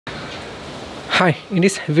Hi, in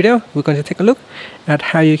this video we're going to take a look at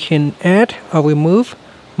how you can add or remove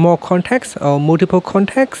more contacts or multiple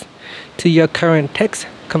contacts to your current text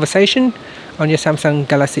conversation on your Samsung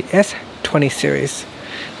Galaxy S20 series.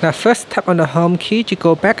 Now first tap on the home key to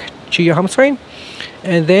go back to your home screen,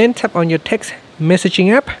 and then tap on your text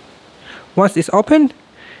messaging app. Once it's open,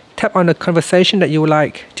 tap on the conversation that you would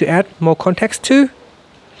like to add more contacts to.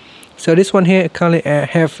 So this one here currently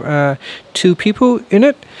have 2 people in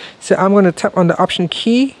it. So I'm going to tap on the option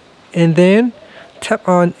key and then tap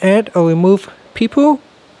on add or remove people.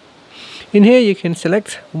 In here you can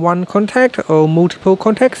select one contact or multiple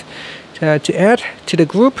contacts to add to the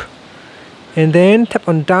group, and then tap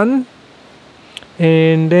on done,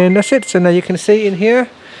 and then that's it. So now you can see in here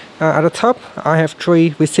at the top I have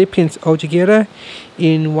 3 recipients altogether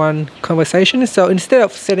in one conversation. So instead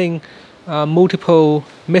of setting multiple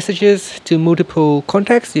messages to multiple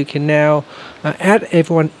contacts, you can now add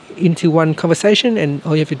everyone into one conversation, and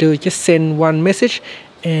all you have to do is just send one message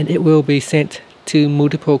and it will be sent to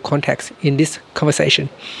multiple contacts in this conversation.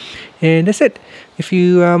 And that's it. If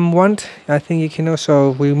you want, I think you can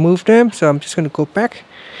also remove them. So I'm just going to go back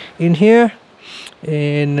in here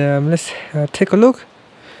and let's take a look.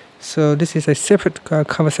 So this is a separate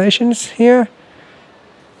conversations here.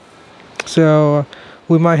 So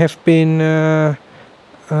we might have been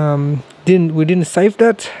we didn't save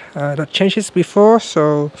that changes before,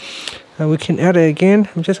 so we can add it again.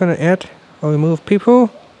 I'm just going to add or remove people.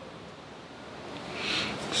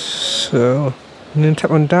 So and then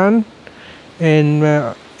tap on done, and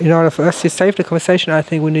in order for us to save the conversation, I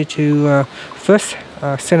think we need to first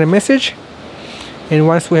send a message. And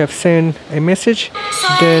once we have sent a message,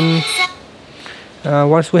 then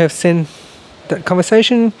once we have sent that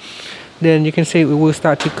conversation, then you can see we will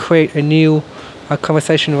start to create a new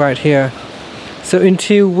conversation right here. So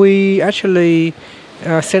until we actually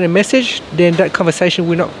send a message, then that conversation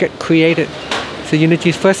will not get created. So you need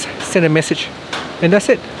to first send a message, and that's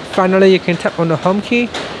it. Finally, you can tap on the home key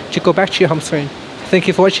to go back to your home screen. Thank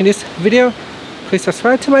you for watching this video. Please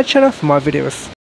subscribe to my channel for more videos.